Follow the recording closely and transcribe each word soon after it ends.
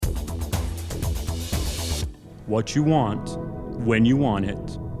what you want, when you want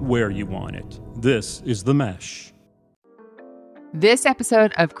it, where you want it. This is The Mesh. This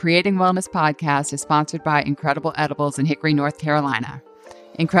episode of Creating Wellness Podcast is sponsored by Incredible Edibles in Hickory, North Carolina.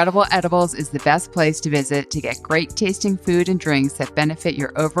 Incredible Edibles is the best place to visit to get great tasting food and drinks that benefit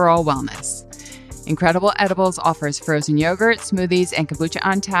your overall wellness. Incredible Edibles offers frozen yogurt, smoothies, and kombucha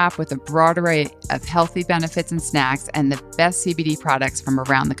on tap with a broad array of healthy benefits and snacks and the best CBD products from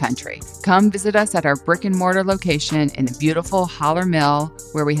around the country. Come visit us at our brick and mortar location in the beautiful Holler Mill,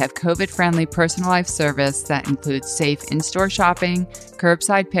 where we have COVID-friendly personalized service that includes safe in-store shopping,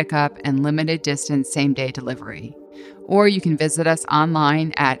 curbside pickup, and limited distance same-day delivery. Or you can visit us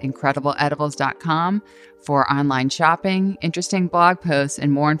online at incredibleedibles.com for online shopping, interesting blog posts,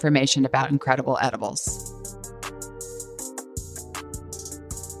 and more information about Incredible Edibles.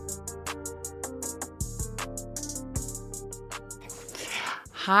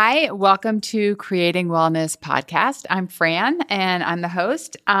 Hi, welcome to Creating Wellness Podcast. I'm Fran, and I'm the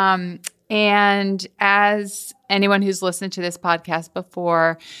host. And as anyone who's listened to this podcast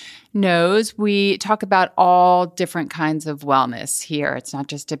before knows, we talk about all different kinds of wellness here. It's not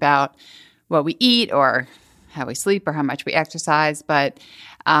just about what we eat or how we sleep or how much we exercise, but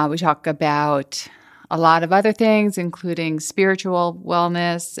we talk about a lot of other things, including spiritual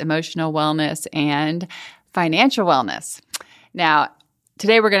wellness, emotional wellness, and financial wellness. Now,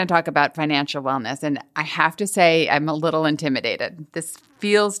 today we're going to talk about financial wellness, and I have to say I'm a little intimidated. This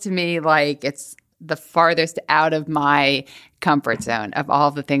feels to me like it's the farthest out of my comfort zone of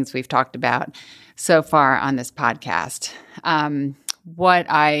all the things we've talked about so far on this podcast. What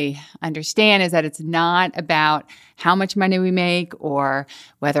I understand is that it's not about how much money we make or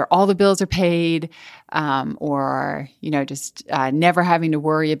whether all the bills are paid, or, just never having to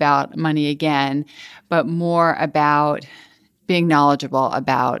worry about money again, but more about being knowledgeable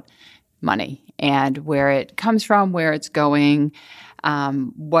about money and where it comes from, where it's going,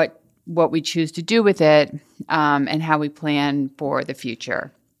 what we choose to do with it, and how we plan for the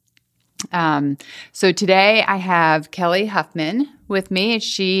future. So today I have Kelle Huffman with me.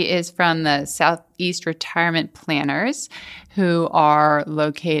 She is from the Southeast Retirement Planners, who are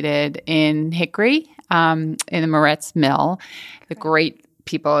located in Hickory, in the Moretz Mill, the great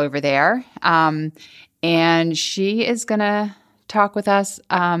people over there. And she is going to talk with us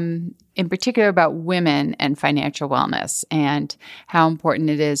in particular about women and financial wellness and how important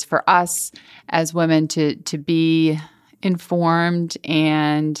it is for us as women to be informed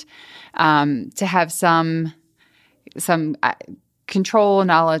and to have some control,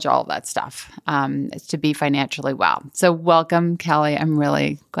 knowledge, all of that stuff, to be financially well. So welcome, Kelle. I'm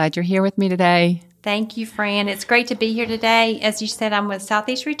really glad you're here with me today. Thank you, Fran. It's great to be here today. As you said, I'm with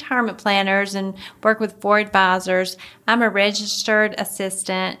Southeast Retirement Planners and work with 4 advisors. I'm a registered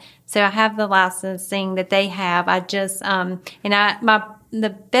assistant, so I have the licensing that they have. The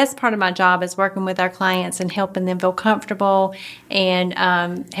best part of my job is working with our clients and helping them feel comfortable and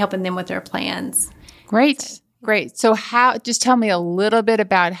helping them with their plans. Great. So just tell me a little bit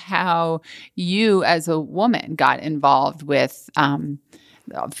about how you as a woman got involved with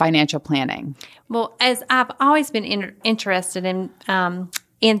financial planning. Well, as I've always been interested in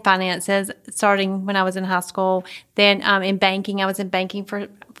finances, starting when I was in high school, then in banking. I was in banking for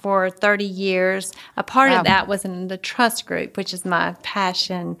 30 years. A part of that was in the trust group, which is my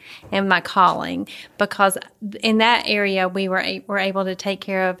passion and my calling, because in that area we were able to take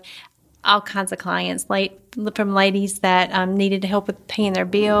care of all kinds of clients, from ladies that needed help with paying their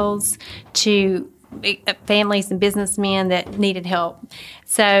bills to families and businessmen that needed help.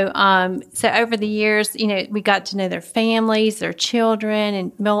 So over the years, we got to know their families, their children,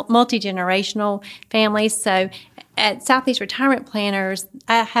 and multi-generational families. So at Southeast Retirement Planners,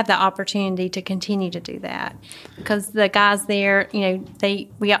 I have the opportunity to continue to do that because the guys there,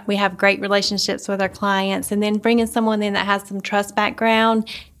 we have great relationships with our clients, and then bringing someone in that has some trust background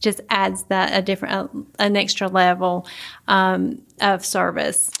just adds an extra level of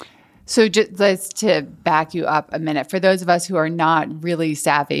service. So just to back you up a minute, for those of us who are not really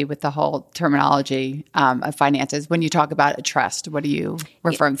savvy with the whole terminology of finances, when you talk about a trust, what are you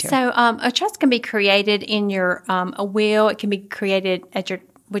referring to? So a trust can be created in your a will. It can be created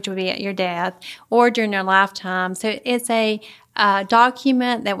which would be at your death or during your lifetime. So it's a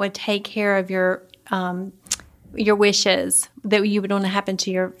document that would take care of your wishes that you would want to happen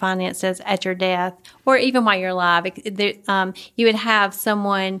to your finances at your death or even while you're alive. You would have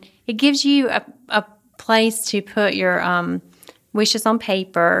someone, it gives you a place to put your wishes on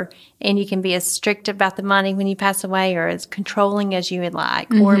paper, and you can be as strict about the money when you pass away, or as controlling as you would like,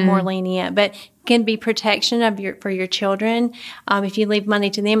 or more lenient. But can be protection for your children if you leave money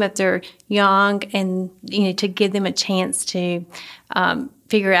to them if they're young, and to give them a chance to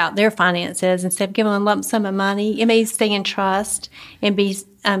figure out their finances instead of giving them a lump sum of money. It may stay in trust and be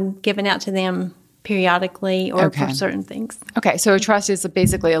given out to them periodically or for certain things. Okay, so a trust is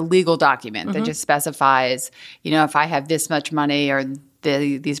basically a legal document that just specifies, if I have this much money or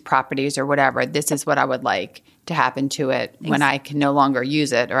these properties or whatever, this is what I would like to happen to it when I can no longer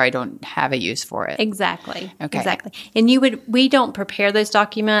use it or I don't have a use for it. Exactly. Okay. Exactly. And we don't prepare those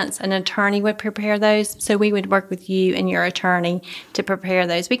documents. An attorney would prepare those. So we would work with you and your attorney to prepare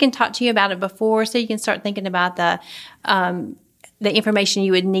those. We can talk to you about it before, so you can start thinking about the information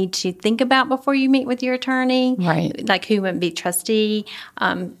you would need to think about before you meet with your attorney. Right. Like who would be trustee.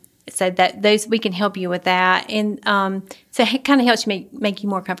 So that those, we can help you with that. And so it kind of helps you make you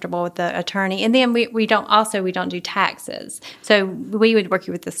more comfortable with the attorney. And then we don't do taxes. So we would work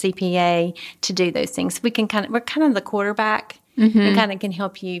with the CPA to do those things. We're kind of the quarterback and kind of can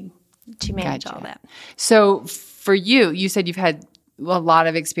help you to manage all that. So for you said you've had a lot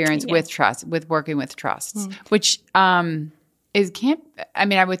of experience with working with trusts, which I can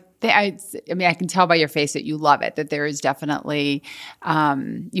tell by your face that you love it, that there is definitely,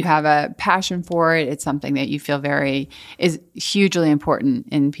 you have a passion for it. It's something that you feel is hugely important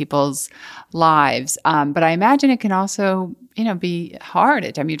in people's lives. But I imagine it can also, be hard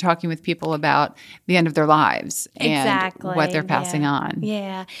at times. You're talking with people about the end of their lives and what they're passing on.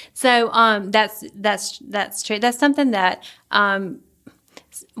 Yeah. So, that's true. That's something that,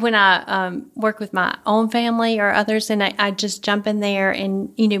 when I work with my own family or others, and I just jump in there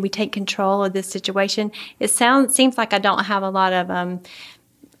and, we take control of this situation, it seems like I don't have a lot of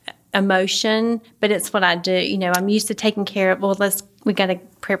emotion, but it's what I do. I'm used to taking care of, we got to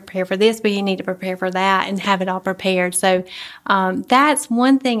prepare for this, but you need to prepare for that and have it all prepared. So that's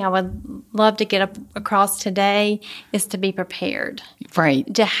one thing I would love to get across today, is to be prepared.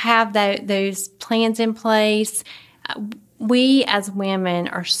 Right. To have those plans in place. We as women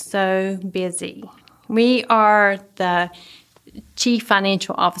are so busy. We are the chief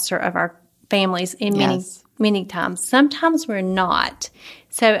financial officer of our families in many times. Sometimes we're not.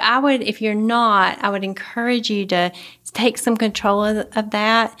 So if you're not, I would encourage you to take some control of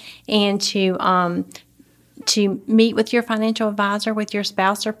that, and to meet with your financial advisor, with your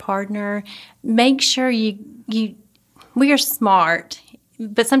spouse or partner. Make sure we are smart.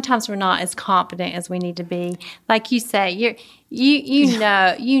 But sometimes we're not as confident as we need to be. Like you say, you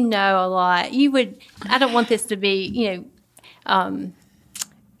know a lot. I don't want this to be,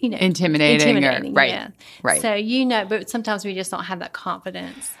 intimidating. Right. Yeah. Right. So, but sometimes we just don't have that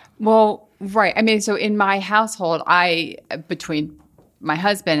confidence. Well, right. I mean, so in my household, between my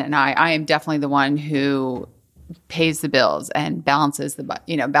husband and I am definitely the one who pays the bills and balances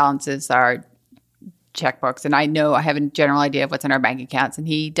our checkbooks, and I know I have a general idea of what's in our bank accounts, and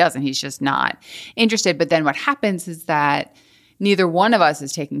he doesn't. He's just not interested. But then what happens is that neither one of us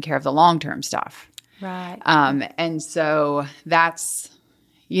is taking care of the long-term stuff. Right. And so that's,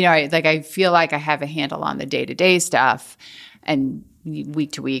 I feel like I have a handle on the day-to-day stuff, and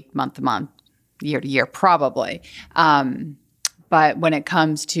week to week, month to month, year to year, probably. But when it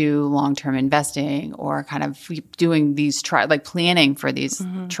comes to long-term investing or kind of doing these planning for these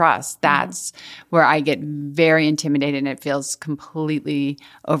trusts, that's where I get very intimidated, and it feels completely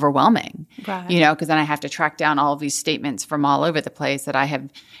overwhelming. Right. Because then I have to track down all of these statements from all over the place that I have,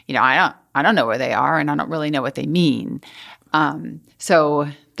 I don't know where they are, and I don't really know what they mean. So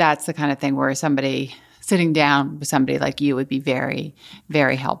that's the kind of thing where sitting down with somebody like you would be very,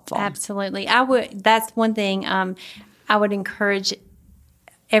 very helpful. Absolutely. That's one thing I would encourage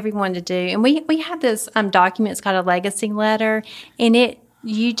everyone to do. And we have this document. It's called a legacy letter, and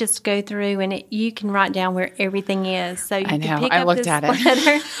you just go through and you can write down where everything is. So you can pick up this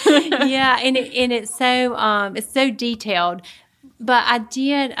letter. Yeah, and it's so detailed. But I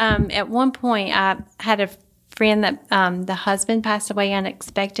did at one point. I had a friend that the husband passed away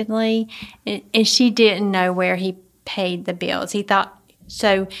unexpectedly, and she didn't know where he paid the bills. He thought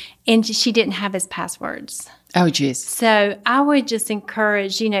so, and she didn't have his passwords. Oh, geez. So I would just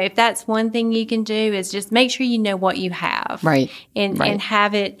encourage, if that's one thing you can do, is just make sure you know what you have. Right. And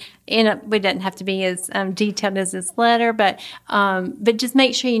have it it doesn't have to be as detailed as this letter, but just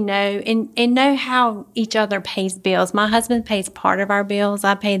make sure you know and know how each other pays bills. My husband pays part of our bills.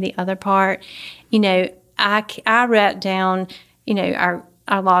 I pay the other part. I write down,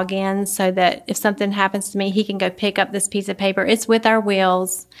 our logins so that if something happens to me, he can go pick up this piece of paper. It's with our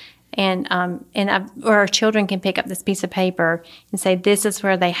wills. or our children can pick up this piece of paper and say, this is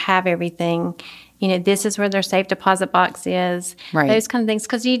where they have everything. This is where their safe deposit box is. Right. Those kind of things,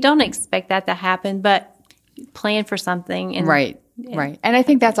 because you don't expect that to happen, but plan for something. And, Right. And I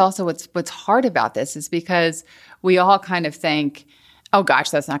think that's also what's hard about this is because we all kind of think, oh gosh,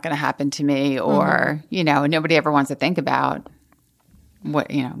 that's not going to happen to me, or nobody ever wants to think about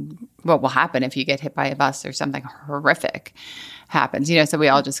what will happen if you get hit by a bus or something horrific happens. So we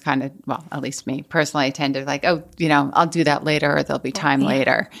all just kind of, well, at least me personally, I tend to like, oh, I'll do that later, or there'll be time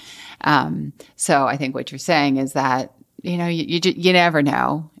later. So I think what you're saying is that you never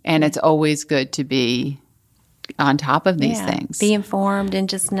know, and it's always good to be on top of these things. Be informed and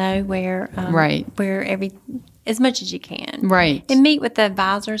just know where as much as you can. Right. And meet with the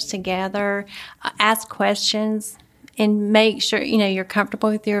advisors together, ask questions, and make sure, you're comfortable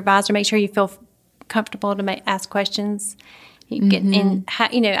with your advisor. Make sure you feel comfortable to ask questions. You get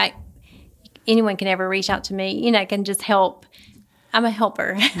anyone can ever reach out to me. I can just help. I'm a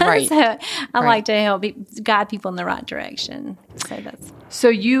helper. Right. So I like to help guide people in the right direction. So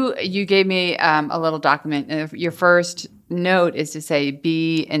you gave me a little document, and your first note is to say,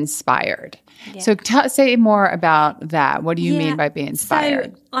 be inspired. Yeah. So say more about that. What do you mean by be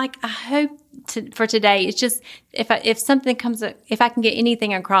inspired? So, I hope for today, it's just if something comes up, if I can get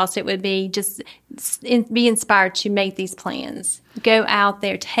anything across, it would be just be inspired to make these plans. Go out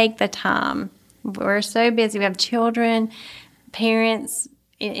there, take the time. We're so busy. We have children, parents.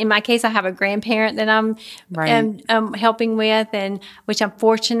 In my case, I have a grandparent that I'm helping with, and which I'm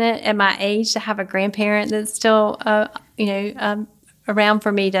fortunate at my age to have a grandparent that's still, around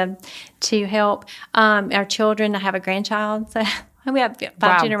for me to help. Our children, I have a grandchild, so we have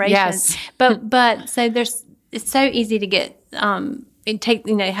 5 generations. Yes. But so it's so easy to get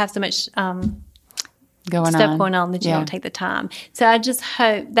have so much stuff going on that you don't take the time. So I just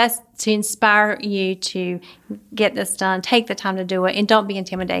hope that's to inspire you to get this done. Take the time to do it, and don't be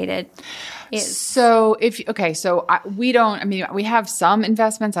intimidated. We have some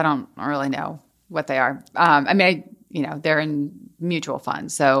investments. I don't really know what they are. They're in mutual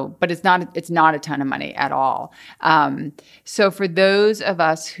funds. So, but it's not a ton of money at all. So for those of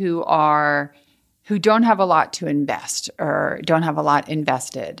us who don't have a lot to invest or don't have a lot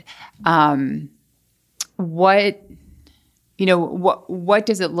invested, what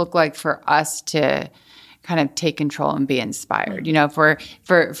does it look like for us to kind of take control and be inspired?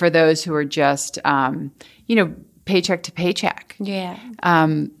 For those who are just paycheck to paycheck. Yeah.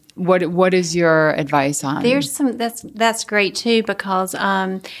 What is your advice on? There's some that's great too, because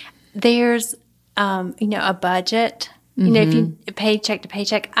there's a budget. If you paycheck to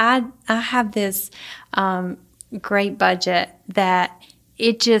paycheck, I have this great budget that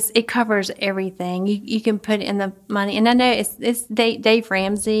it covers everything. You can put in the money, and I know it's Dave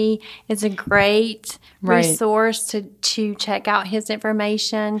Ramsey is a great resource to check out his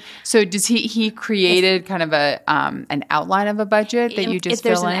information. So does he created kind of an outline of a budget that you just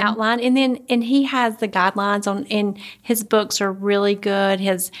fill in? There's an outline, and he has the guidelines on, and his books are really good.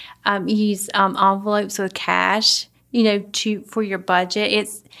 His use envelopes with cash. For your budget.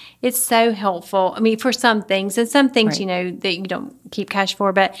 It's so helpful. I mean, for some things, and some things, that you don't keep cash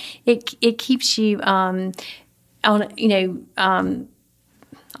for, but it keeps you on a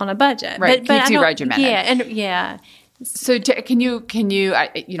budget. Right. But keeps you regimented. Yeah. So can you you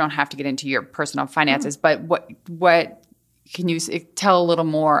don't have to get into your personal finances, but what can you tell a little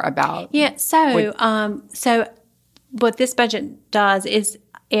more about? Yeah. So what this budget does is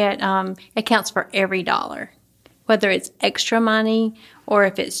it accounts for every dollar. Whether it's extra money or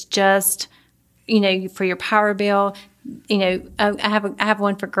if it's just, for your power bill, I have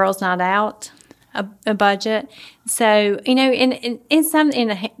one for Girls Night Out, a budget. So, in some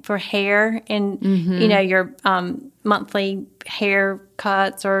for hair and, your monthly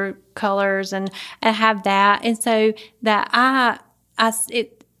haircuts or colors, and I have that. And so that I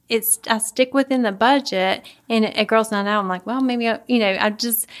stick within the budget, and at Girls Night Out, I'm like, well, maybe, I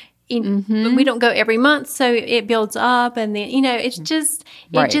just... We don't go every month, so it builds up, and then it just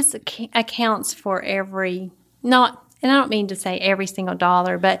accounts for every and I don't mean to say every single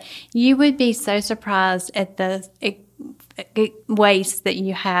dollar, but you would be so surprised at the waste that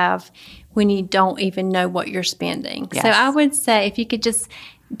you have when you don't even know what you're spending. Yes. So I would say if you could just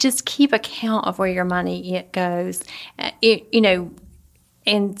keep account of where your money goes,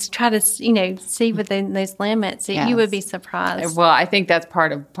 and try to, see within those limits, you would be surprised. Well, I think that's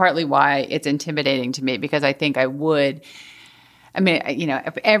partly why it's intimidating to me, because I think I would. I mean,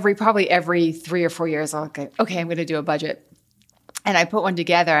 every 3 or 4 years, I'll go, okay, I'm going to do a budget, and I put one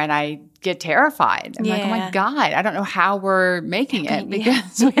together, and I get terrified. I'm like, oh my God, I don't know how we're making it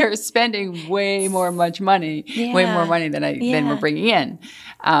because we're spending way more money than we're bringing in.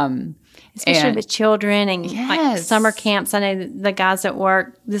 Especially with children and like summer camps. I know the guys at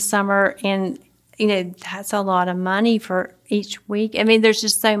work this summer, and that's a lot of money for each week. I mean, there's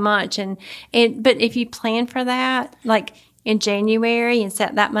just so much, but if you plan for that, like in January, and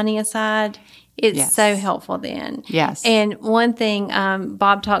set that money aside, it's so helpful then. Yes. And one thing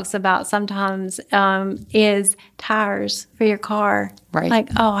Bob talks about sometimes is tires for your car. Right. Like,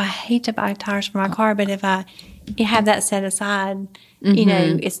 I hate to buy tires for my car, but if you have that set aside,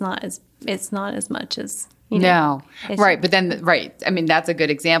 it's not as much as no. Right. But then I mean, that's a good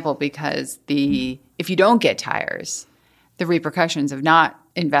example because if you don't get tires, the repercussions of not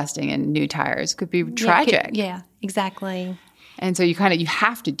investing in new tires could be tragic. Yeah, exactly. And so you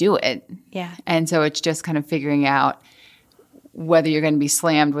have to do it. Yeah. And so it's just kind of figuring out whether you're going to be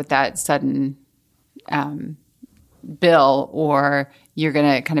slammed with that sudden bill, or you're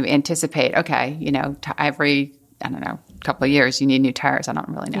going to kind of anticipate, okay, every, I don't know, couple of years you need new tires. I don't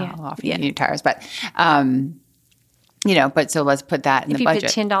really know how often you need new tires, but but so let's put that in the budget.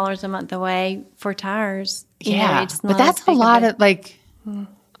 If you put $10 a month away for tires, it's not. But that's a lot of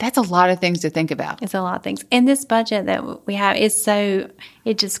that's a lot of things to think about. It's a lot of things. And this budget that we have is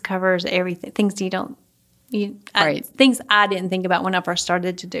it just covers everything. Things things I didn't think about when I first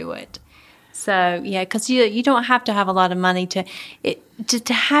started to do it. So, because you don't have to have a lot of money to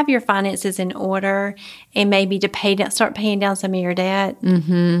have your finances in order, and maybe to start paying down some of your debt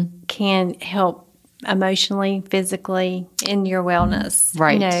can help emotionally, physically, in your wellness.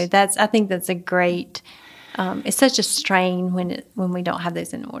 Right. I think that's a great. It's such a strain when we don't have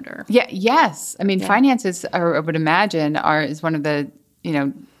those in order. Yeah. Yes. I mean, finances I would imagine is one of the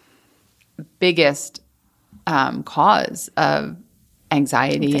biggest cause of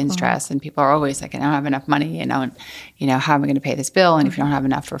anxiety and stress, and people are always like, I don't have enough money, and how am I going to pay this bill? And if you don't have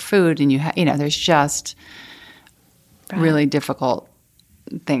enough for food, and there's just really difficult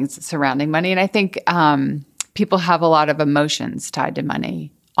things surrounding money. And I think people have a lot of emotions tied to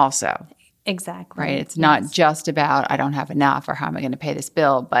money also. Exactly. Right? It's not just about I don't have enough or how am I going to pay this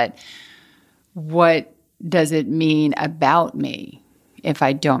bill, but what does it mean about me if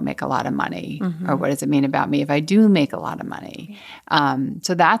I don't make a lot of money? Or what does it mean about me if I do make a lot of money?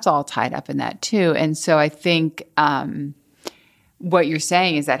 So that's all tied up in that too. And so I think what you're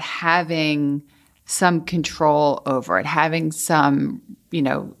saying is that having some control over it, having some,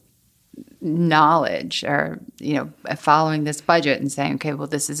 knowledge, or, following this budget and saying, okay, well,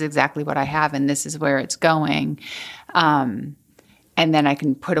 this is exactly what I have and this is where it's going. And then I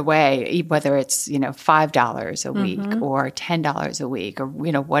can put away, whether it's, $5 a week or $10 a week or,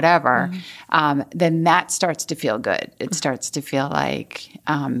 whatever, then that starts to feel good. It starts to feel like,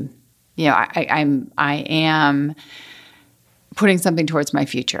 I am putting something towards my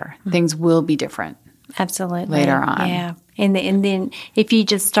future. Things will be different. Absolutely. Later on. Yeah. And then if you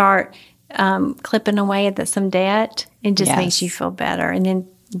just start clipping away at some debt, it just makes you feel better. And then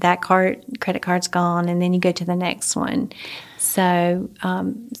that credit card's gone, and then you go to the next one. So,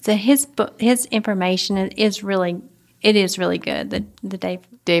 his information is really good. The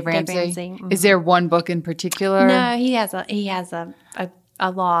Dave Ramsey. Is there one book in particular? No, he has a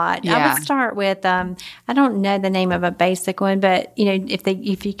lot. Yeah. I would start with I don't know the name of a basic one, but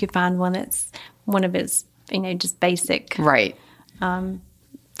if you could find one that's one of his just basic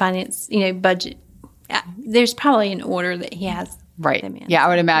finance budget. There's probably an order that he has. Right. Yeah, I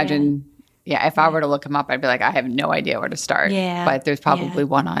would imagine. Yeah, if I were to look him up, I'd be like, I have no idea where to start. Yeah. But there's probably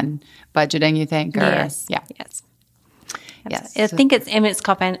one on budgeting, you think? Or, yes. Yeah. Yes. Yes. I think it's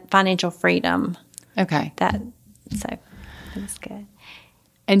called Financial Freedom. Okay. So that's good.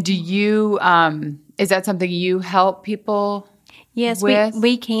 And do you, is that something you help people with?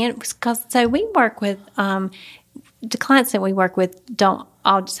 We can. So we work with, the clients that we work with don't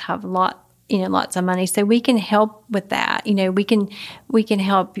all just have lots of money. So we can help with that. We can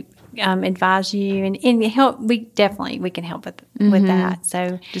help advise you and help. We can help with that.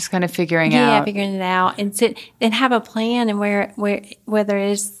 So just kind of figuring it out and have a plan, and whether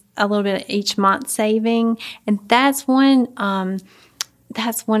it's a little bit each month saving. And that's one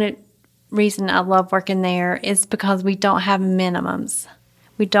reason I love working there, is because we don't have minimums.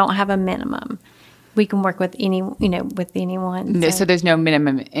 We don't have a minimum. We can work with anyone. So there's no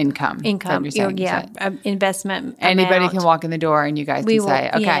minimum income. Investment. Anybody amount. can walk in the door, and you guys can say,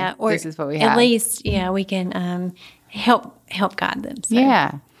 okay, this is what we have. At least, we can help guide them. So.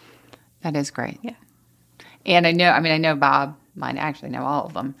 Yeah, that is great. Yeah, and I know Bob. I actually know all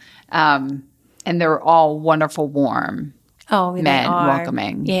of them, and they're all wonderful, warm they men are.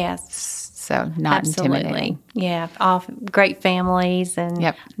 welcoming. Yes. So not Absolutely. intimidating. Yeah. All great families and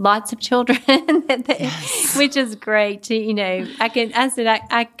Yep. lots of children, which is great to, I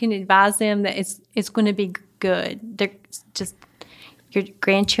can advise them that it's going to be good. They're just, your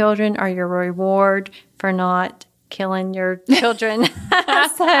grandchildren are your reward for not killing your children.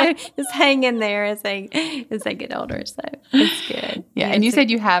 So just hang in there as they get older. So it's good. Yeah. And you said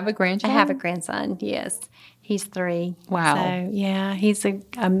you have a grandchild? I have a grandson. Yes. He's 3. Wow. So yeah,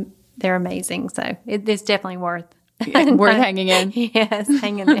 they're amazing. So it's definitely worth hanging in. Yes,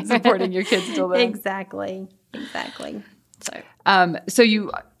 hanging there. Supporting your kids till then. Exactly. So,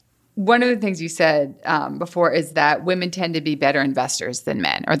 one of the things you said before is that women tend to be better investors than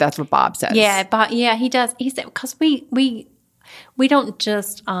men, or that's what Bob says. yeah, but yeah, he does. He said because we don't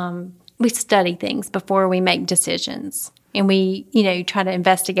just we study things before we make decisions. And we, try to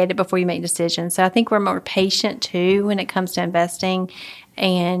investigate it before you make decisions. So I think we're more patient too when it comes to investing,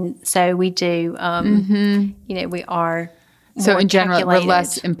 and so we do. We are. So in general, we're calculated.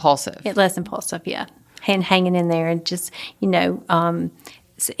 less impulsive. Less impulsive, yeah. And hanging in there, and just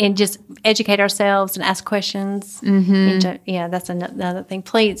and just educate ourselves and ask questions. And that's another thing.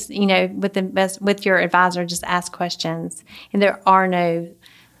 Please, with your advisor, just ask questions. And there are no.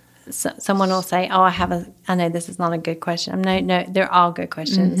 So someone will say, "Oh, I know this is not a good question." No, they're all good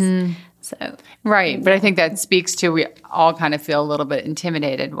questions. So right, but I think that speaks to we all kind of feel a little bit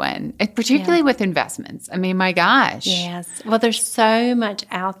intimidated particularly with investments. I mean, my gosh. Yes. Well, there's so much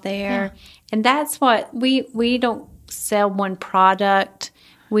out there, and that's what we don't sell one product.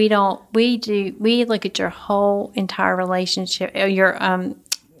 We look at your whole entire relationship, your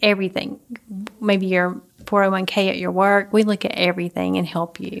everything. Maybe your 401k at your work. We look at everything and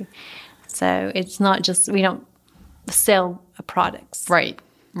help you. So it's not just, we don't sell products. Right.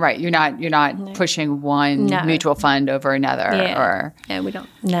 You're not pushing one mutual fund over another. No, we don't.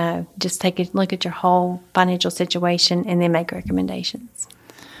 No, just take a look at your whole financial situation and then make recommendations.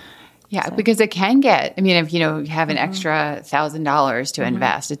 Yeah, because it can get, if you have an extra $1,000 to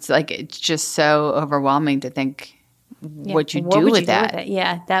invest, it's just so overwhelming to think what you do with that.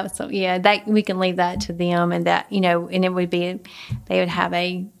 Yeah, that we can leave that to them, and that and it would be, they would have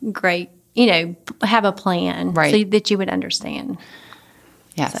a great, have a plan, right, so that you would understand.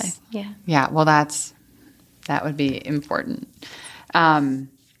 Yes. So, yeah. Well, that would be important.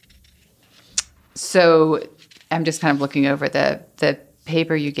 So I'm just kind of looking over the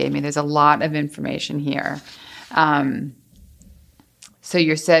paper you gave me. There's a lot of information here. So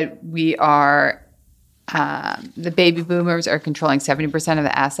you said we are. The baby boomers are controlling 70% of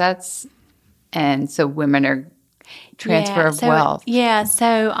the assets, and so women are transfer of wealth. Yeah.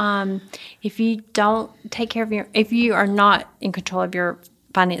 So if you don't take care of if you are not in control of your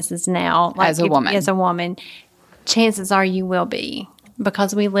finances now, as a woman, chances are you will be,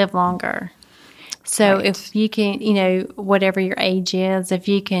 because we live longer. So if you can, whatever your age is, if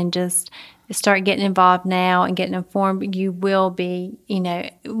you can just start getting involved now and getting informed, you will be, you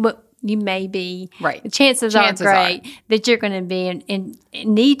may be. Right. Chances are great that you're going to be and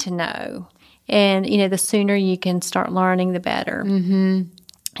need to know. And, the sooner you can start learning, the better. And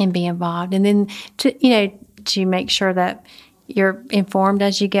be involved. And then, to make sure that you're informed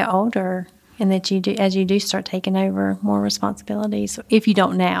as you get older, and that as you do start taking over more responsibilities, if you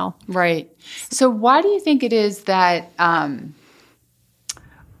don't now. Right. So why do you think it is that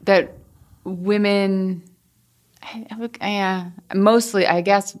that women, mostly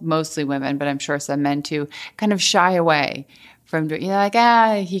women, but I'm sure some men too, kind of shy away from doing,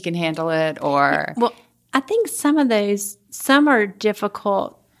 he can handle it, or... Well, I think some are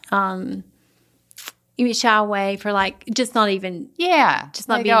difficult. You shy away for just not even. Yeah. Just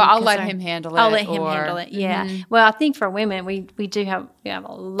not being I'll let him handle it. I'll let him handle it. Yeah. Well, I think for women, we have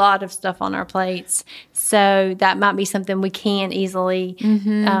a lot of stuff on our plates, so that might be something we can easily,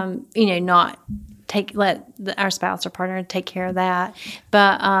 not let our spouse or partner take care of that.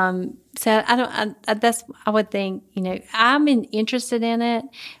 But so I would think, I'm interested in it,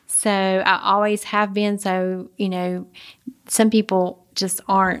 so I always have been. So some people just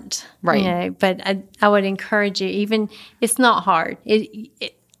aren't, right. But I would encourage you. Even it's not hard.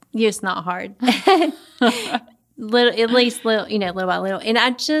 It's not hard. Little by little. And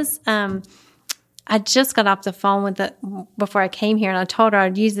I just got off the phone before I came here, and I told her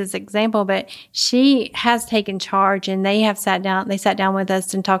I'd use this example, but she has taken charge, and they sat down with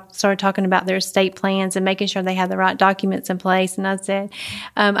us and started talking about their estate plans and making sure they have the right documents in place. And I said,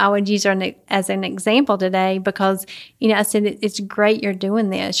 I would use her as an example today, because, I said, it's great you're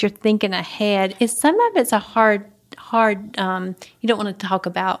doing this. You're thinking ahead. Some of it's a hard, you don't want to talk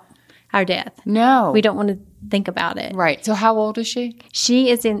about our death. No. We don't want to think about it. Right. So how old is she? She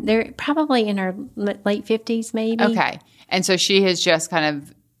is they're probably in her late 50s, maybe. Okay. And so she has just kind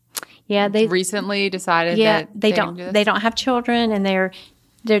of they recently decided yeah, that they can do this? don't have children, and they're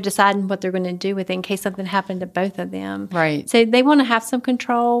deciding what they're going to do with it in case something happened to both of them. Right. So they want to have some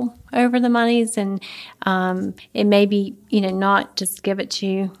control over the monies, and it may be, not just give it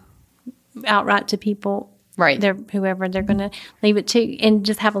to outright to people. Right. Whoever they're going to leave it to, and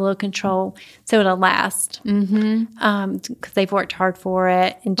just have a little control so it'll last. Mm-hmm. Because they've worked hard for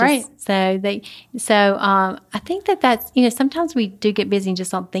it, and just, right. So I think that's sometimes we do get busy and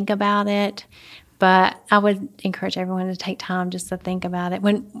just don't think about it. But I would encourage everyone to take time just to think about it.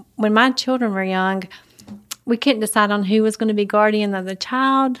 When my children were young, we couldn't decide on who was going to be guardian of the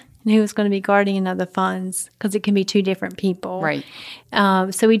child and who was going to be guardian of the funds, because it can be two different people. Right.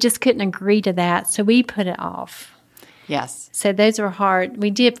 So we just couldn't agree to that. So we put it off. Yes. So those were hard.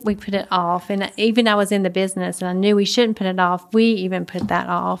 We put it off. And even I was in the business and I knew we shouldn't put it off. We even put that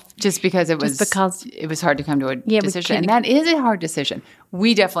off. Just because it was hard to come to a decision. And that is a hard decision.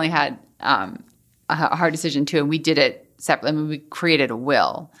 We definitely had a hard decision too. And we did it separately. I mean, we created a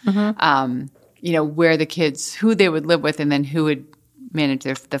will, where the kids, who they would live with, and then who would manage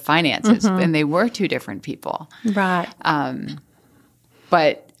the finances. And they were two different people. Right.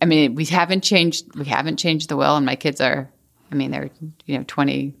 But I mean, we haven't changed the will, and my kids are, they're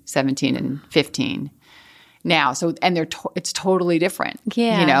 20, 17, and 15 now. So, and it's totally different,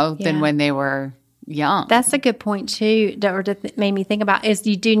 than when they were young. That's a good point too, that made me think about, is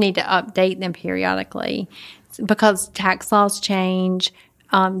you do need to update them periodically, because tax laws change.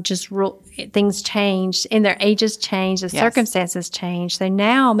 Things change, and their ages change, the circumstances change. So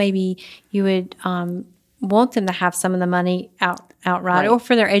now maybe you would want them to have some of the money outright, or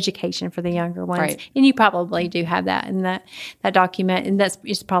for their education for the younger ones. Right. And you probably do have that in that document, and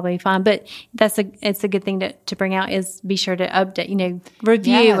it's probably fine. But it's a good thing to bring out, is be sure to update,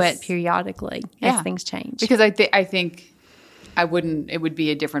 review it periodically as things change. Because I think it would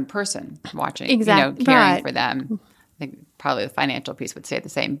be a different person watching, exactly. caring for them. I think probably the financial piece would say the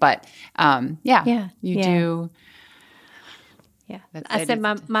same, but do. Yeah. I said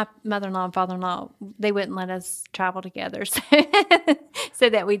my mother-in-law and father-in-law, they wouldn't let us travel together, so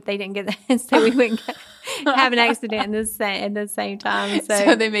that they didn't get that, so we wouldn't have an accident in the same time.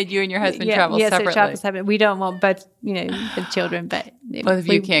 So they made you and your husband travel separately. Yes, we don't want both, the children, but both of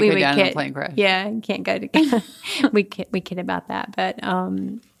you can't go down on a plane crash. Yeah, can't go together. we kid about that,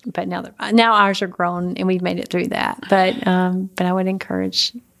 but now ours are grown and we've made it through that. But I would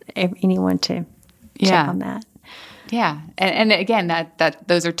encourage anyone to check on that. Yeah. And again, that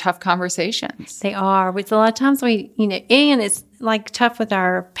those are tough conversations. They are. With a lot of times and it's like tough with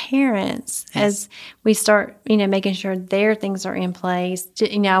our parents as we start, making sure their things are in place.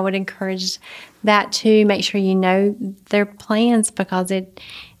 I would encourage that too. Make sure you know their plans, because if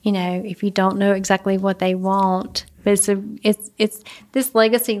you don't know exactly what they want, but it's this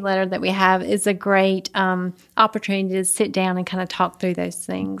legacy letter that we have is a great opportunity to sit down and kind of talk through those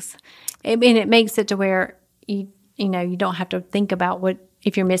things. It makes it to where you don't have to think about what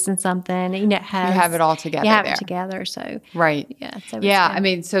if you're missing something. You have it all together. You have it together. So right. Yeah.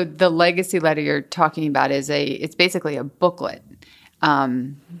 So so the legacy letter you're talking about it's basically a booklet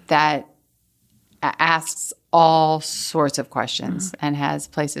that asks all sorts of questions and has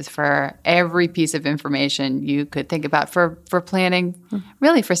places for every piece of information you could think about for planning,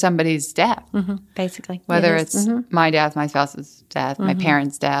 really for somebody's death. Basically, whether it's my death, my spouse's death, my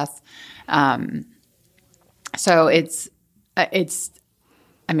parents' death. So it's.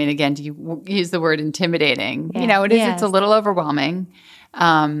 Again, to use the word intimidating, it is. Yes. It's a little overwhelming, but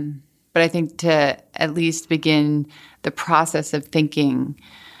I think to at least begin the process of thinking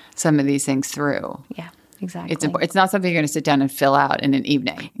some of these things through. Yeah, exactly. It's not something you're going to sit down and fill out in an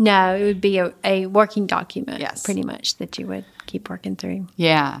evening. No, it would be a working document. Yes. Pretty much, that you would keep working through.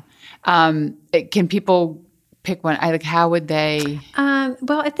 Yeah. Can people pick one? How would they?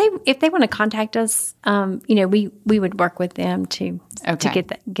 Well, if they want to contact us, we would work with them to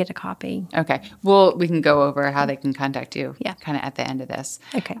get a copy. Okay. Well, we can go over how they can contact you. Yeah. Kind of at the end of this.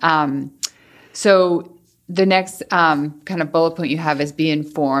 Okay. So the next kind of bullet point you have is be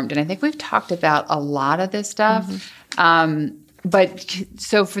informed, and I think we've talked about a lot of this stuff. But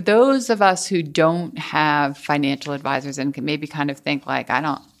so for those of us who don't have financial advisors and can maybe kind of think like,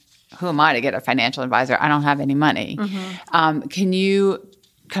 who am I to get a financial advisor? I don't have any money. Can you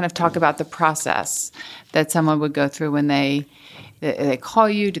kind of talk about the process that someone would go through when they call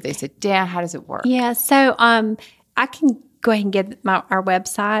you? Do they sit down? How does it work? Yeah. So I can go ahead and get our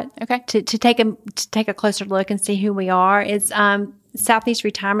website. Okay. To take a closer look and see who we are. It's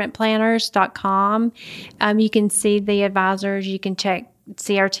southeastretirementplanners.com. You can see the advisors. You can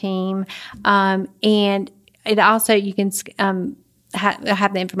see our team. And it also, you can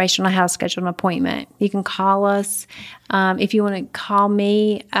have the information on how to schedule an appointment. You can call us. If you want to call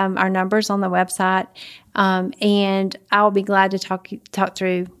me, our number's on the website. And I will be glad to talk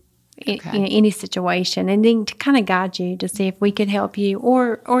through any situation, and then to kind of guide you to see if we could help you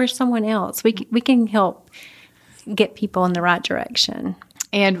or someone else. We can help get people in the right direction.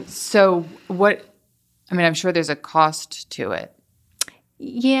 And so I'm sure there's a cost to it.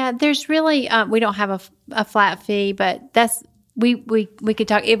 Yeah, there's really, we don't have a flat fee, but we could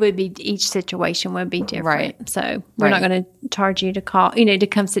talk, it would be, each situation would be different. Right. So we're not going to charge you to call, to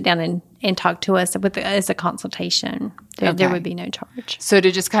come sit down and talk to us as a consultation. There would be no charge. So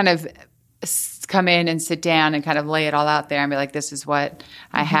to just kind of come in and sit down and kind of lay it all out there and be like, this is what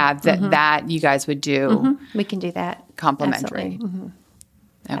I have, that you guys would do. Mm-hmm. We can do that. Complimentary. Mm-hmm.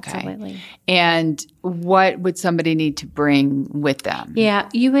 Okay. Absolutely. And what would somebody need to bring with them? Yeah,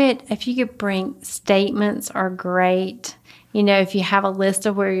 if you could bring statements are great. If you have a list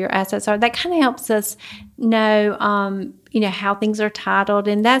of where your assets are, that kind of helps us know, how things are titled.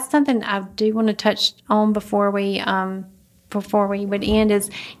 And that's something I do want to touch on before we would end,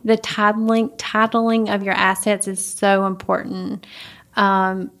 is the titling of your assets is so important.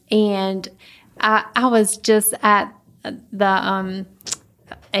 And I was just at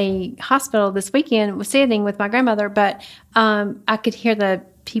a hospital this weekend, was sitting with my grandmother, but I could hear the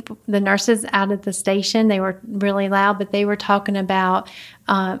nurses out at the station. They were really loud, but they were talking about,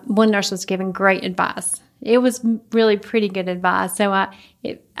 one nurse was giving great advice. It was really pretty good advice. So I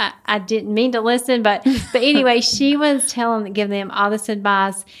didn't mean to listen, but anyway, she was giving them all this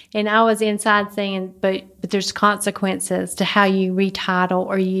advice, and I was inside saying, but there's consequences to how you retitle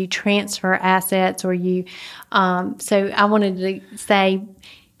or you transfer assets or you. So I wanted to say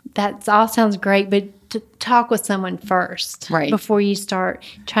that all sounds great, but to talk with someone first, right, before you start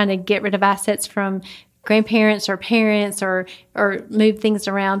trying to get rid of assets from grandparents or parents or move things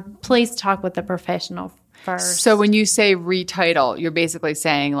around. Please talk with a professional first. So when you say retitle, you're basically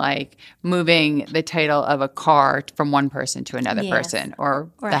saying like moving the title of a car from one person to another person, or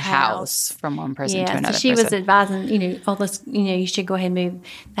the house from one person to another person. So she was advising, you should go ahead and move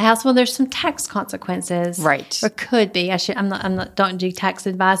the house. Well, there's some tax consequences, right? Or could be. Don't do tax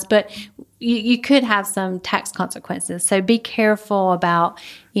advice, but you could have some tax consequences. So be careful about,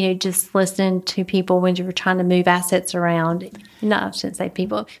 just listening to people when you're trying to move assets around. No, I shouldn't say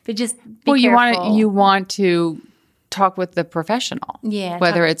people, but just be careful. You want to talk with the professional. Yeah.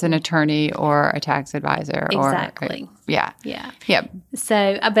 Whether it's an attorney or a tax advisor. Exactly. Yeah.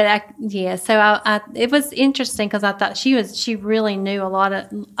 So, it was interesting because I thought she really knew a lot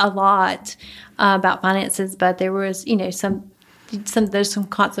about finances, but there was, there's some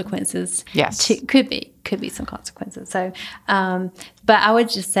consequences. Yes. Could be some consequences. So, but I would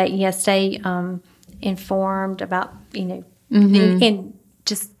just say, stay informed about, and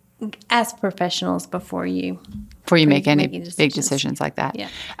just ask professionals before you make any big decisions like that. Yeah.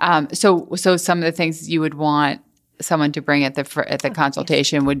 So some of the things you would want someone to bring at the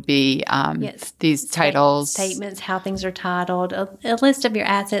consultation would be these titles, statements, how things are titled, a list of your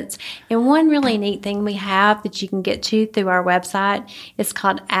assets. And one really neat thing we have that you can get to through our website is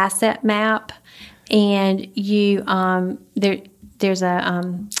called Asset Map, and you there's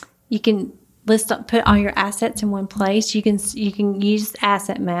a you can put all your assets in one place. You can use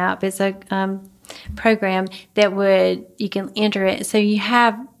Asset Map. It's a program that you can enter it, so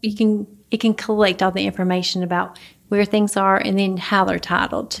it can collect all the information about where things are and then how they're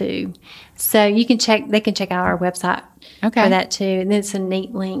titled too. So they can check out our website for that too. And it's a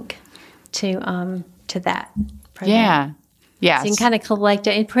neat link to that program. Yeah. So you can kind of collect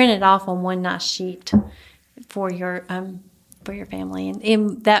it and print it off on one nice sheet for your family.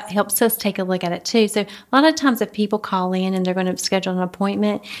 And that helps us take a look at it too. So a lot of times if people call in and they're going to schedule an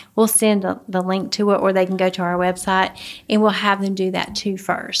appointment, we'll send the link to it, or they can go to our website and we'll have them do that too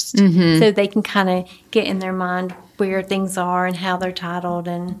first. Mm-hmm. So they can kind of get in their mind where things are and how they're titled.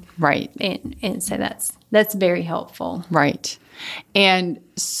 And right. And so that's very helpful. Right. And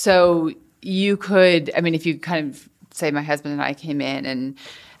so you could, if you kind of say my husband and I came in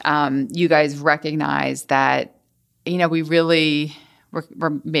and you guys recognize that, we really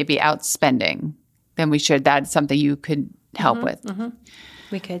we're maybe outspending than we should. That's something you could help with. Mm-hmm.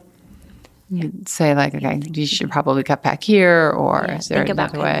 We could. You'd say like, okay, you should probably cut back here, or is there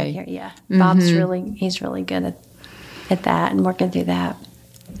another way? Here. Yeah. Mm-hmm. Bob's he's really good at that and working through that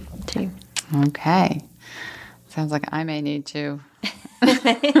too. Okay. Sounds like I may need to So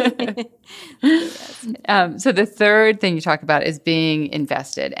the third thing you talk about is being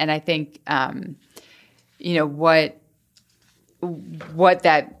invested. And I think, what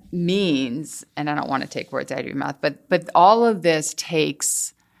that means, and I don't want to take words out of your mouth, but all of this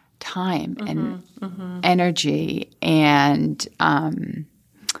takes time and energy and, and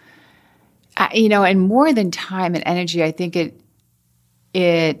more than time and energy, I think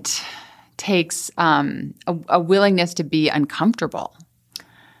it takes a willingness to be uncomfortable.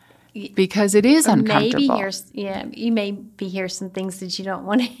 Because it is uncomfortable. You may hear some things that you don't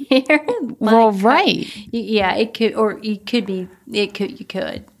want to hear. Well, right. It could, or you could.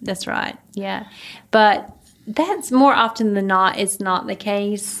 That's right. Yeah. But that's more often than not, it's not the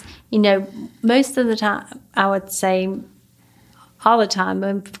case. Most of the time, I would say all the time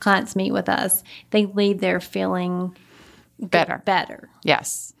when clients meet with us, they leave there feeling better.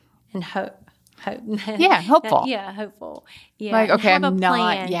 Yes. And hope. Yeah, hopeful. Hopeful. Yeah, like, okay, have I'm a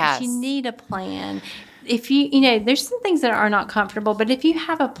plan. not. Yes, you need a plan. If you, there's some things that are not comfortable, but if you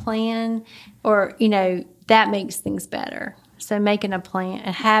have a plan, or that makes things better. So making a plan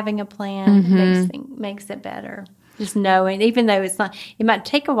and having a plan makes it better. Just knowing, even though it's not, it might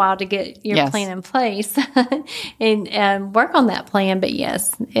take a while to get your plan in place and work on that plan. But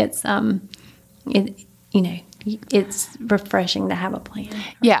yes, it's it's refreshing to have a plan.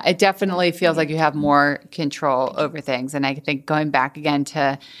 Yeah, it definitely feels like you have more control over things. And I think going back again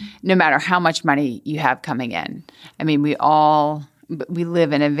to no matter how much money you have coming in, I mean, we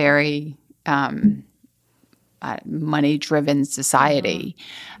live in a very money-driven society.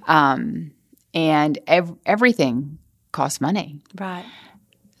 And everything costs money. Right.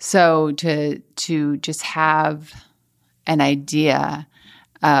 So to just have an idea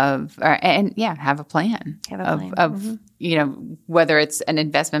have a plan. Of whether it's an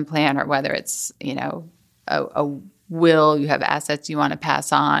investment plan or whether it's a will, you have assets you want to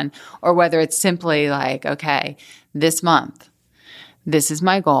pass on, or whether it's simply like, okay, this month, this is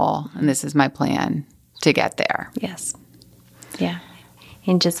my goal and this is my plan to get there. Yes. Yeah.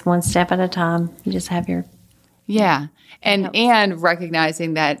 And just one step at a time, you just have your and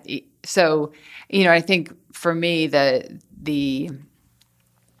recognizing that. So I think for me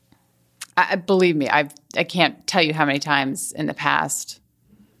believe me, I can't tell you how many times in the past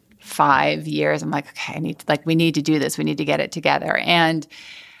 5 years I'm like, okay, we need to do this. We need to get it together. And,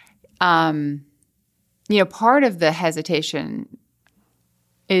 part of the hesitation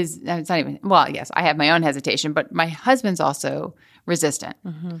is, it's not even, well, yes, I have my own hesitation, but my husband's also resistant.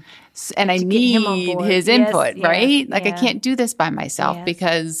 And I need his input, right? Like I can't do this by myself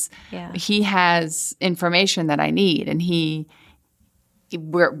because he has information that I need, and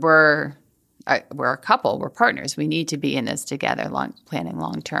we're a couple, we're partners. We need to be in this together, planning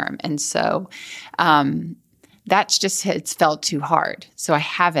long term. And so it's felt too hard. So I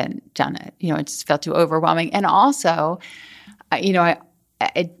haven't done it. It's felt too overwhelming. And also,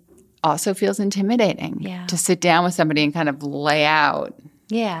 it also feels intimidating to sit down with somebody and kind of lay out.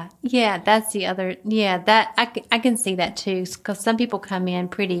 Yeah, that's the other. Yeah, that I can see that too, because some people come in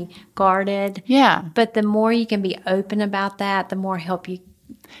pretty guarded. Yeah, but the more you can be open about that, the more help you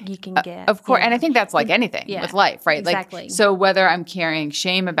can get. Of course, and I think that's like anything with life, right? Exactly. Like, so whether I'm carrying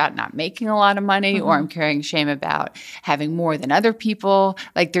shame about not making a lot of money, or I'm carrying shame about having more than other people,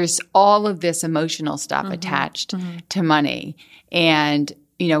 like there's all of this emotional stuff attached to money, and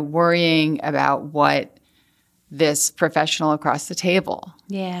worrying about what this professional across the table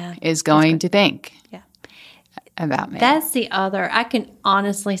is going to think about me. That's the other. I can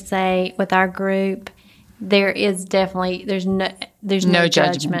honestly say with our group, there's no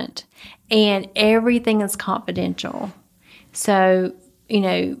judgment, and everything is confidential. So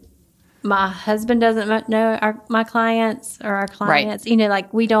my husband doesn't know my clients or our clients. Right.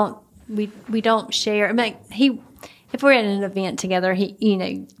 Like we don't share. I mean, if we're at an event together, he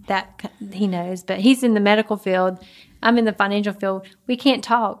knows, but he's in the medical field. I'm in the financial field. We can't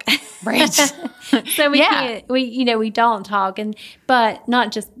talk. Right. So we can't, we don't talk, but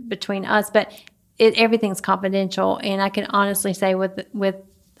not just between us, but everything's confidential. And I can honestly say with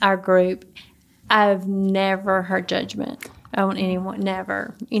our group, I've never heard judgment on anyone.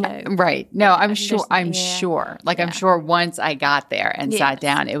 Never, Right. No, I'm sure. I'm sure. Like I'm sure once I got there and sat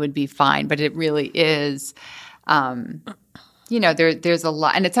down, it would be fine. But it really is. There's a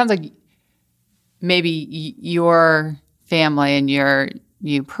lot, and it sounds like maybe your family and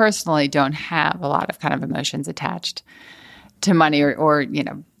you personally don't have a lot of kind of emotions attached to money, or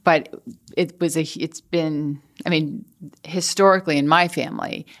but it's been, I mean, historically in my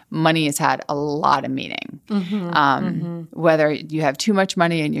family, money has had a lot of meaning. Whether you have too much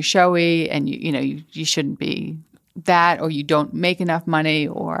money and you're showy and you shouldn't be that, or you don't make enough money,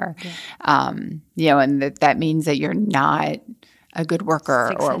 or, you know, and that means that you're not a good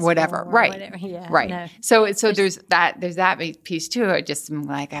worker or whatever. Right. Whatever. Yeah, right. no. So there's that piece too. I just am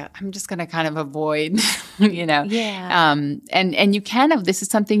like, I'm just going to kind of avoid, you know. Yeah. And you can, this is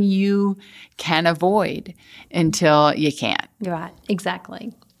something you can avoid until you can't. Right.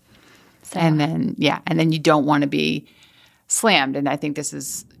 Exactly. So, And then you don't want to be slammed. And I think this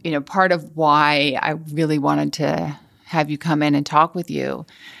is, you know, part of why I really wanted to have you come in and talk with you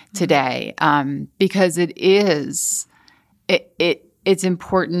today, because it's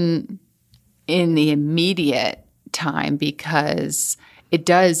important in the immediate time, because it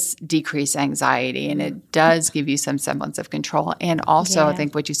does decrease anxiety and it does give you some semblance of control. And also, I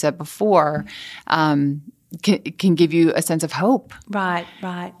think what you said before, can give you a sense of hope. Right.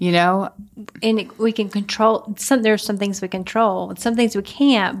 You know? And we can control there's some things we control, some things we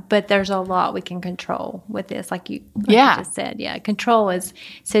can't, but there's a lot we can control with this, like you just said. Yeah. Control is,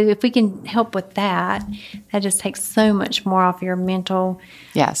 so if we can help with that, that just takes so much more off your mental.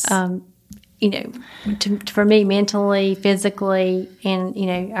 Yes. You know, for me, mentally, physically, and, you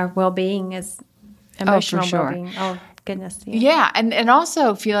know, our well-being is emotional well-being. Oh, goodness. Yeah. And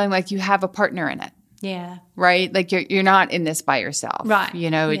also feeling like you have a partner in it. Yeah. Right? Like you're not in this by yourself. Right.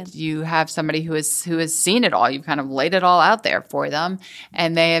 You know, you have somebody who has seen it all. You've kind of laid it all out there for them.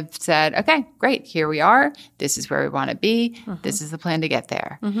 And they have said, okay, great. Here we are. This is where we want to be. This is the plan to get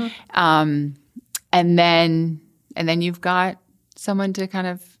there. And then you've got someone to kind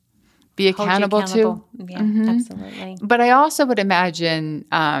of be accountable to. Yeah, absolutely. But I also would imagine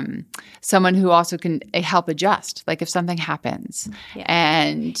someone who also can help adjust. Like if something happens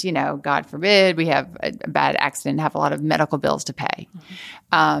and, you know, God forbid, we have a bad accident and have a lot of medical bills to pay.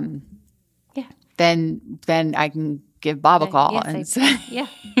 Then I can give Bob a call and say,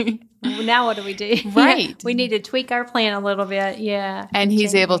 now what do we do? Right. We need to tweak our plan a little bit. Yeah. And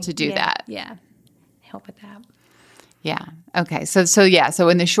he's able to do that. Yeah. Help with that. Yeah. Okay. So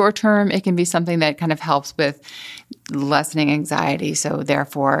in the short term, it can be something that kind of helps with lessening anxiety. So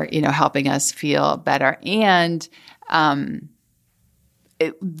therefore, you know, helping us feel better. And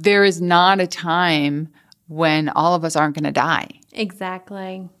there is not a time when all of us aren't going to die.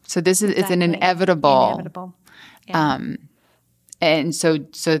 Exactly. So this is it's an inevitable. Yeah. And so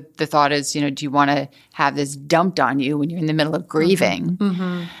the thought is, you know, do you want to have this dumped on you when you're in the middle of grieving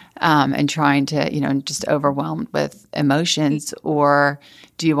and trying to, you know, just overwhelmed with emotions, or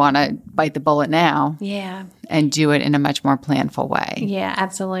do you want to bite the bullet now? Yeah. And do it in a much more planful way? Yeah,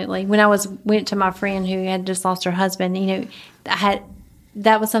 absolutely. When I went to my friend who had just lost her husband, you know,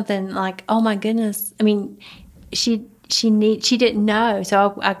 that was something like, oh my goodness. I mean, she didn't know.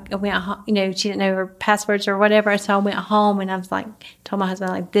 So I went home, you know, she didn't know her passwords or whatever. So I went home and I was like, told my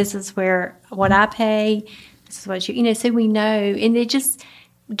husband, like, this is what I pay. This is what you know, so we know. And it just,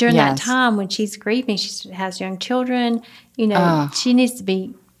 during that time when she's grieving, she has young children, you know, she needs to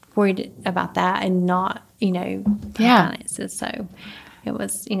be worried about that and not, you know, finances. So it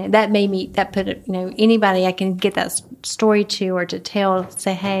was, you know, that put it, you know, anybody I can get that story to or to tell,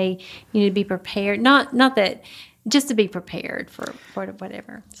 say, hey, you need to be prepared. Not that, just to be prepared for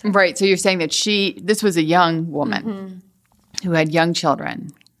whatever. So. Right. So you're saying that this was a young woman who had young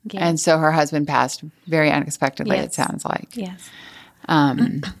children. Yes. And so her husband passed very unexpectedly, it sounds like. Yes.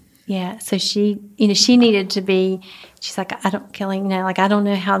 Yeah. So she needed to be, she's like, Kelle, you know, like, I don't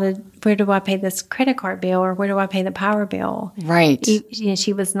know where do I pay this credit card bill, or where do I pay the power bill? Right. You know,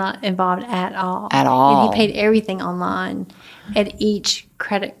 she was not involved at all. At all. And he paid everything online at each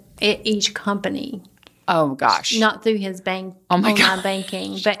company. Oh, gosh. Not through his online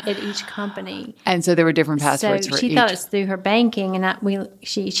banking, but at each company. And so there were different passwords for each. So she thought it's through her banking, and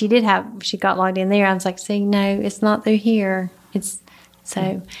she got logged in there. I was like, see, no, it's not through here. It's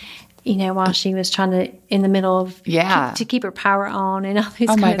so, you know, while she was trying to, in the middle of, to keep her power on and all these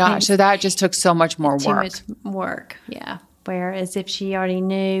Oh, my gosh. things. So that just took so much more work. Too much work, yeah. Whereas if she already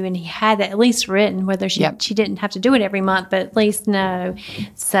knew and he had that at least written, whether she didn't have to do it every month, but at least know.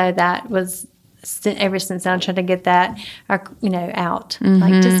 So that was... ever since then, I'm trying to get that, you know, out.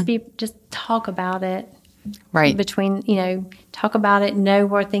 Like just talk about it, right? Between, you know, talk about it, know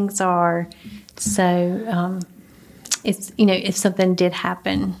where things are. So it's, you know, if something did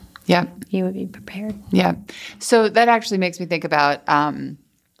happen, you would be prepared. Yeah. So that actually makes me think about.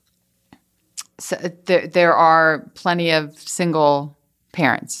 So there are plenty of single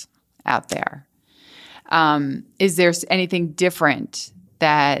parents out there. Is there anything different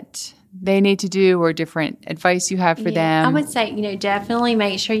that they need to do, or different advice you have for them? I would say, you know, definitely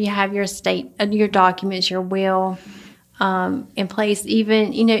make sure you have your your documents, your will in place.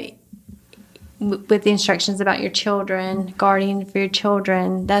 Even, you know, with the instructions about your children, guardian for your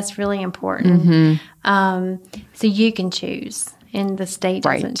children. That's really important. So you can choose, and the state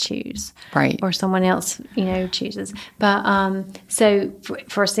doesn't choose, or someone else, chooses. But so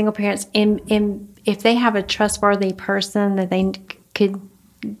for single parents, if they have a trustworthy person that they could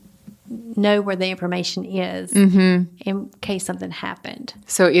know where the information is in case something happened.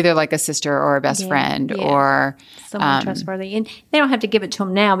 So either like a sister or a best friend or someone trustworthy. And they don't have to give it to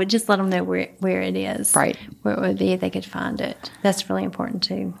them now, but just let them know where it is. Right. Where it would be if they could find it. That's really important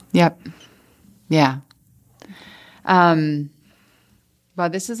too. Yep. Yeah. Well,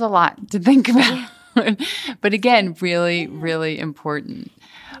 this is a lot to think about. But again, really, really important.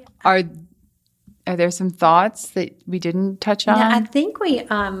 Are there some thoughts that we didn't touch on? Yeah, I think we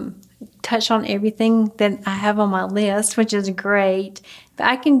touched on everything that I have on my list, which is great. But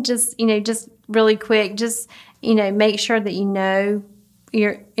I can just really quick, make sure that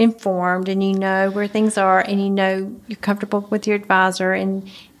you're informed and you know where things are and you're comfortable with your advisor and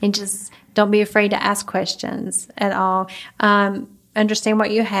just don't be afraid to ask questions at all. Understand what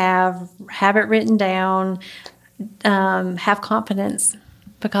you have it written down, have confidence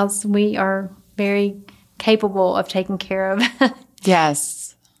because we are very capable of taking care of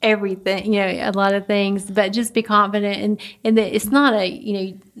yes, everything, a lot of things, but just be confident and that it's not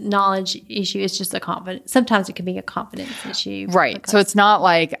a, knowledge issue. It's just a confidence. Sometimes it can be a confidence issue. Right. So it's not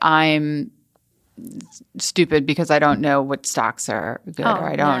like I'm stupid because I don't know what stocks are good or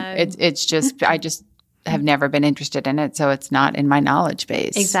I don't. No. It's just, I just have never been interested in it. So it's not in my knowledge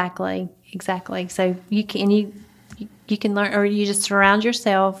base. Exactly. So you can learn, or you just surround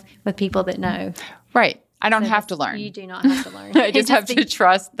yourself with people that know. Right. I don't have to learn. You do not have to learn. I just have to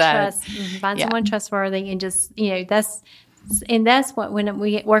trust that. Find someone trustworthy and just, that's what, when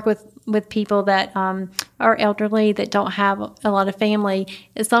we work with people that are elderly, that don't have a lot of family,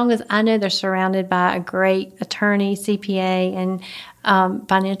 as long as I know they're surrounded by a great attorney, CPA, and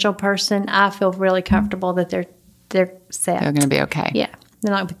financial person, I feel really comfortable that they're set. They're going to be okay. Yeah.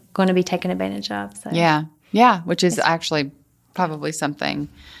 They're not going to be taken advantage of. So. Yeah, which is actually probably something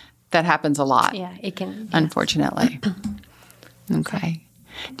that happens a lot. Yeah, it can. Unfortunately. Okay.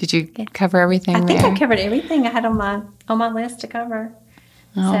 Did you cover everything? I think I covered everything I had on my list to cover.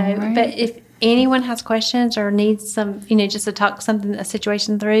 Right. But if anyone has questions or needs some, just to talk a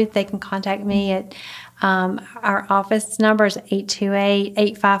situation through, they can contact me at our office number is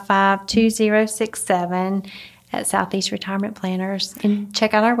 828-855-2067. At Southeast Retirement Planners, and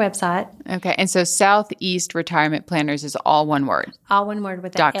check out our website. Okay, and so Southeast Retirement Planners is all one word. All one word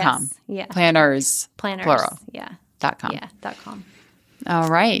with an .com. S. Yeah. Planners. Plural. Yeah. .com. Yeah. .com. All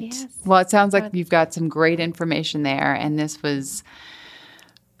right. Yes. Well, it sounds like you've got some great information there, and this was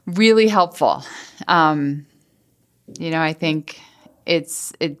really helpful. I think it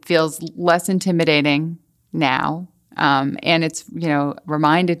feels less intimidating now, and it's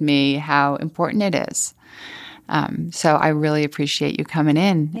reminded me how important it is. So I really appreciate you coming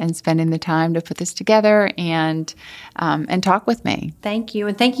in and spending the time to put this together and talk with me. Thank you.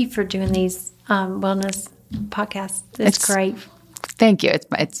 And thank you for doing these wellness podcasts. It's great. Thank you.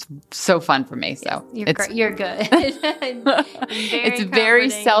 It's so fun for me. So you're great. You're good. It's very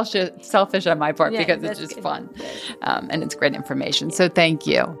selfish on my part because it's just fun. And it's great information. Yeah. So thank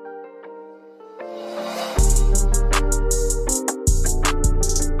you.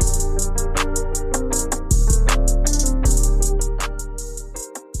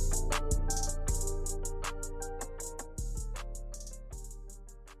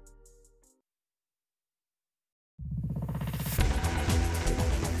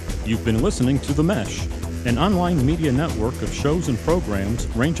 You've been listening to The Mesh, an online media network of shows and programs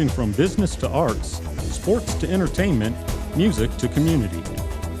ranging from business to arts, sports to entertainment, music to community.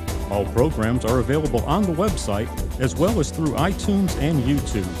 All programs are available on the website as well as through iTunes and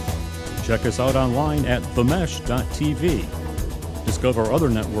YouTube. Check us out online at themesh.tv. Discover other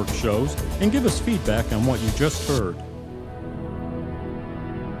network shows and give us feedback on what you just heard.